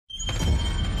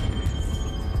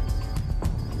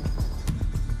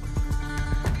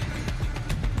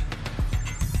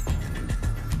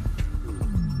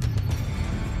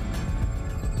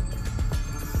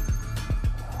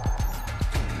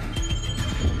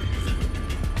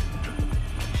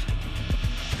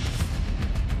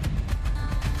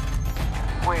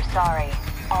Sorry,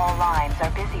 all lines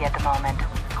are busy at the moment.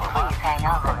 Please hang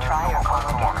up and try your call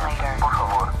again later.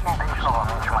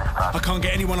 I can't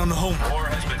get anyone on the home. War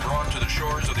has been drawn to the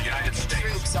shores of the United States.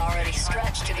 Troops already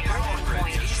stretched to the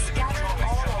breaking point. Scattered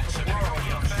all over the world.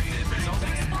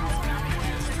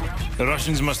 The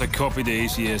Russians must have copied the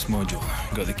ACS module.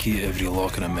 Got the key to every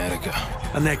lock in America.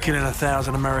 And they're killing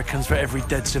 1,000 Americans for every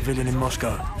dead civilian in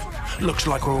Moscow. Looks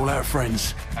like we're all out of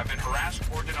friends. Have been harassed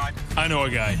or denied. I know a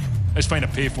guy. Let's find a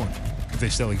payphone, if they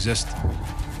still exist.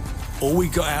 All we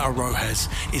got out of Rojas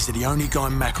is that the only guy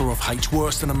Makarov hates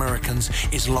worse than Americans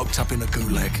is locked up in a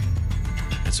gulag.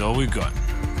 That's all we got.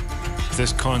 If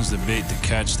this con's the bait to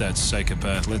catch that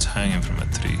psychopath, let's hang him from a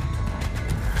tree.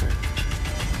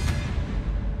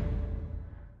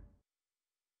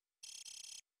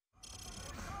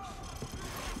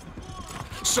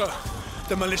 Sir,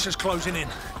 the militia's closing in.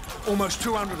 Almost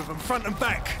 200 of them, front and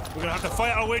back. We're gonna have to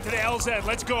fight our way to the LZ.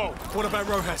 Let's go. What about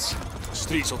Rojas? The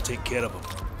streets will take care of them.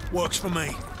 Works for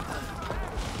me.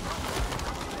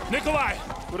 Nikolai,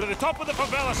 we're at the top of the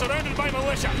favela, surrounded by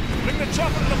militia. Bring the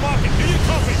chopper to the market. Do you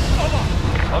copy? Over.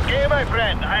 Okay, my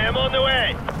friend. I am on the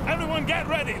way. Everyone get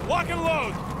ready. Lock and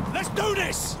load. Let's do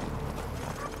this!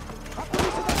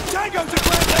 Tango to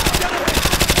ground! Let's get it!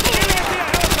 Get into your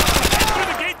helicopter. Head through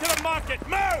the gate to the market.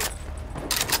 Move!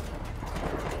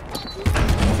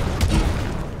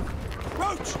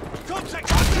 Roach! Contact!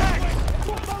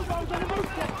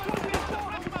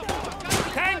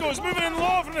 Tango's moving in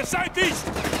low from the southeast.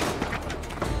 Got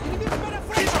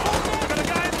a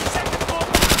guy in the second floor.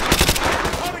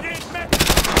 Target met.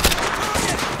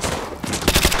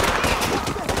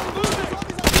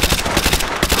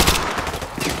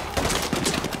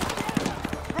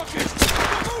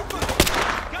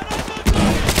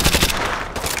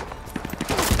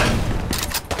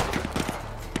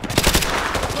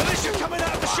 Militia coming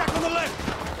out of the shack on the left!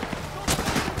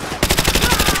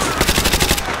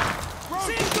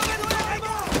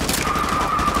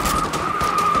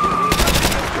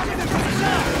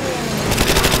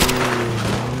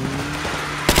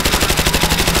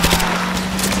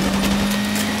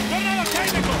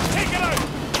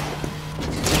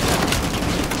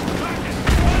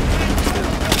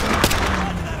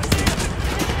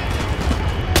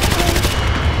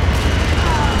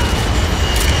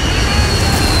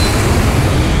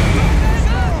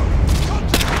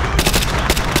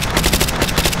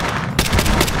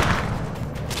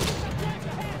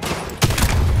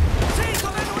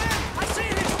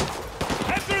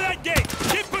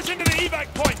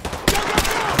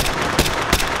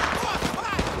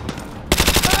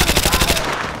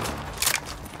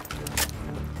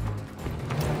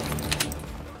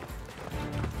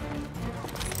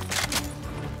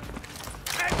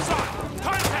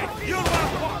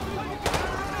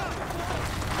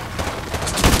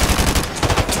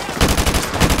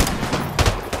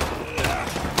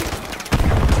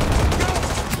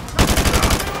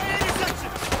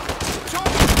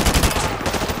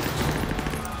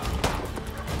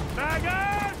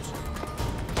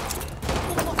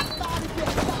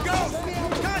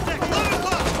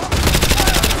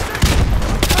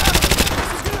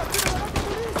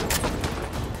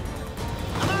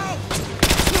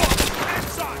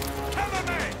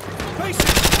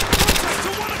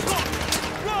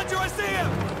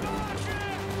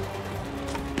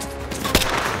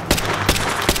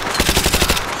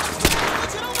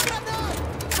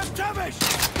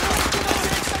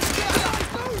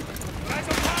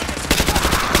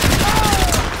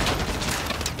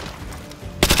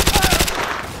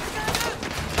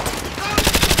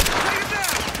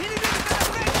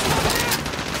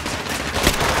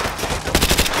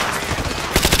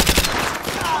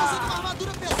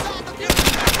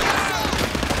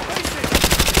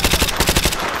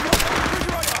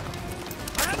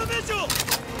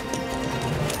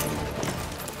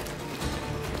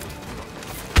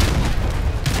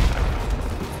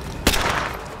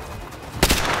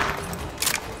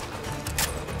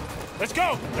 Let's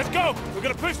go! Let's go! We're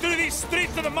gonna push through these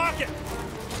streets to the market!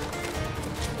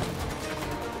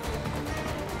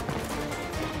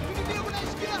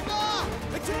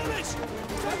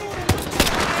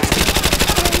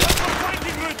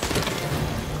 Flanking routes!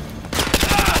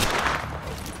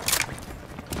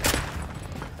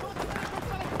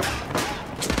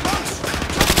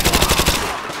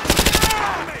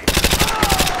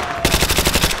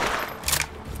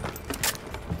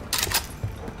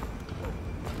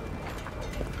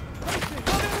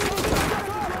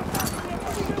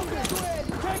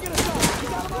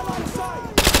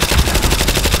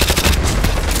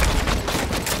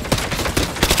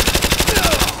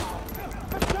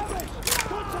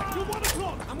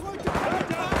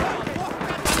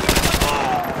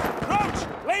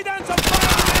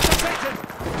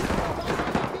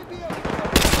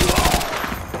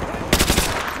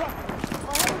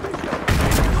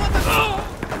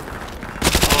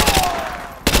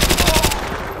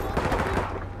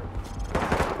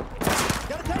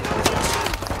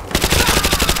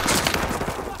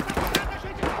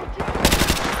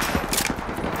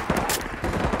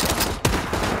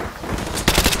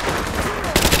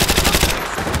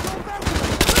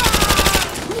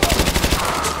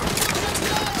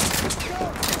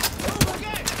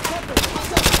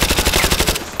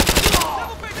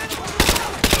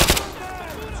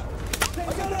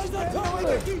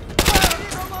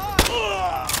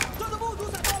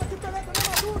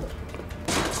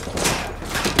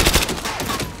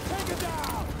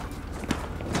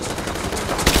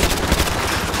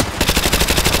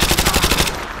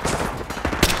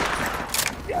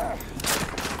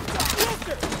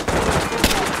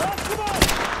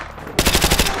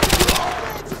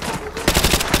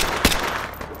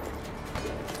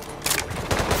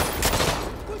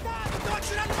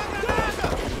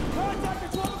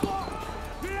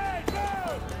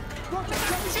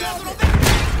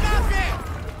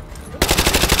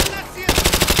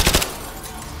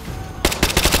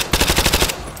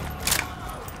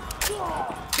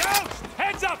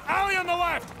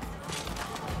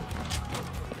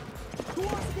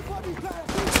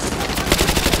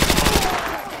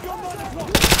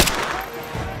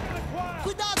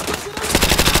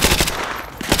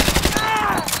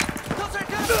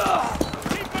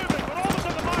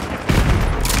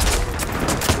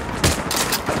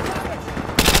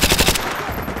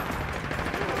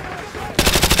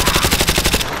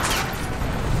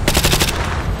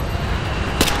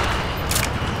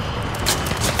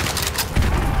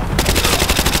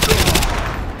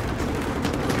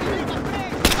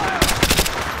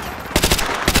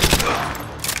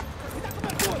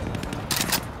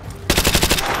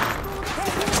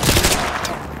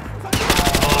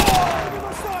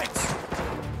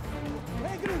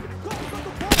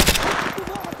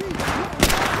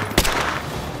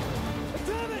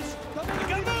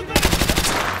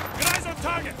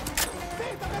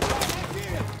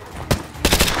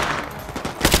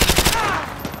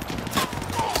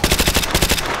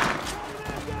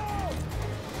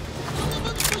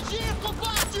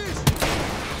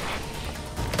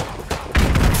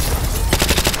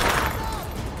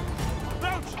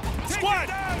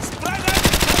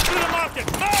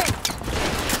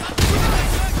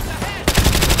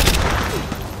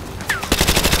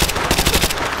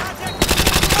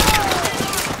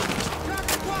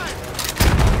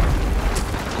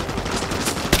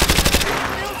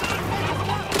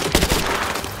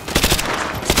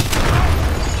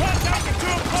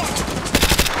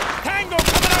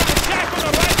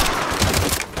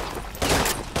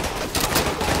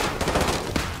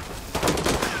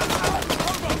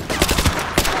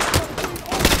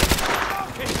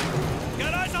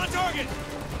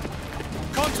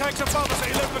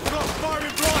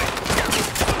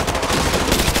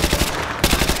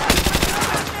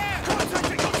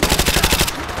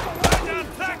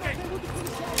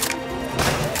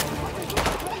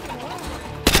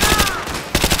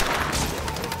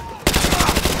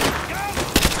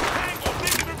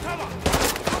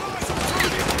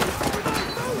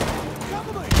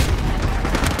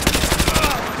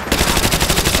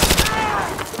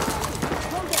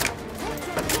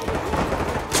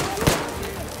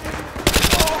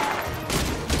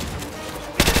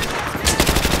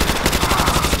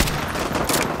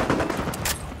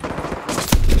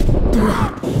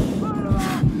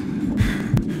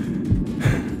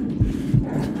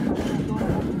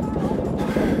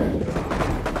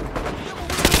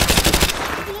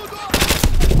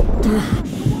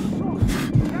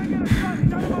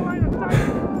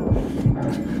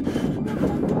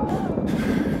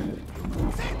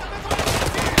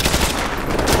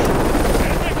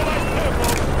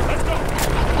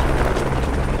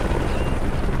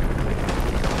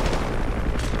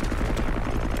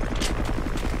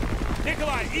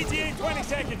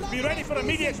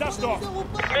 Dust off.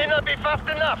 May not be fast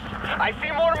enough. I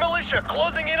see more militia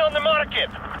closing in on the market.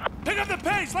 Pick up the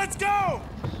pace. Let's go.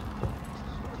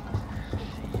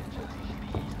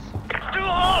 It's too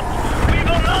hot. We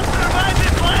will not survive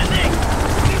this landing.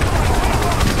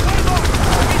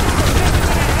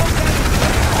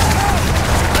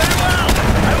 Very well.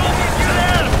 I will meet you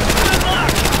there. Good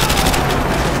luck.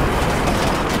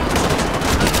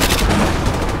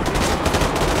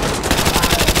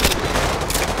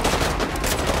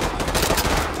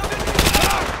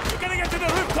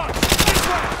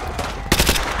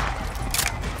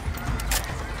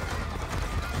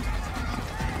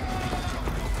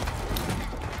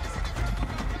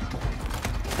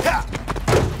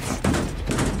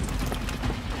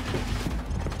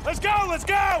 Let's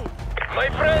go! My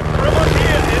friend, from up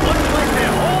here, it looks like the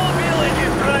whole village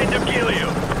is trying to kill you.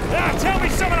 Ah, tell me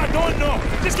something I don't know.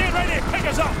 Just get ready to pick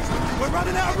us up. We're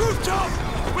running out of rooftop.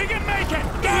 We can make it.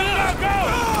 Go, go, go!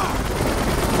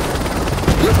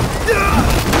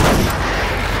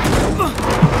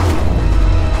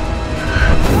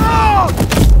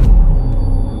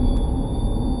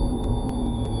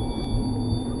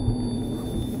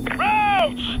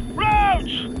 Roach!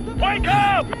 Roach! Wake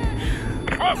up!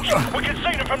 Roach, we can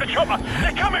see them from the chopper!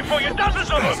 They're coming for you, dozens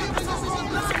of them!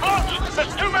 Roach,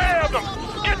 there's too many of them!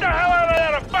 Get the hell out of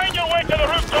there and find your way to the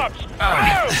rooftops!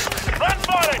 Move! Run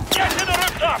for it! Get to the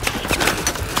rooftops!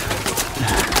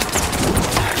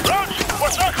 Roach, we're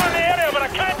circling the area, but I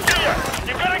can't see you!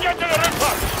 You've got to get to the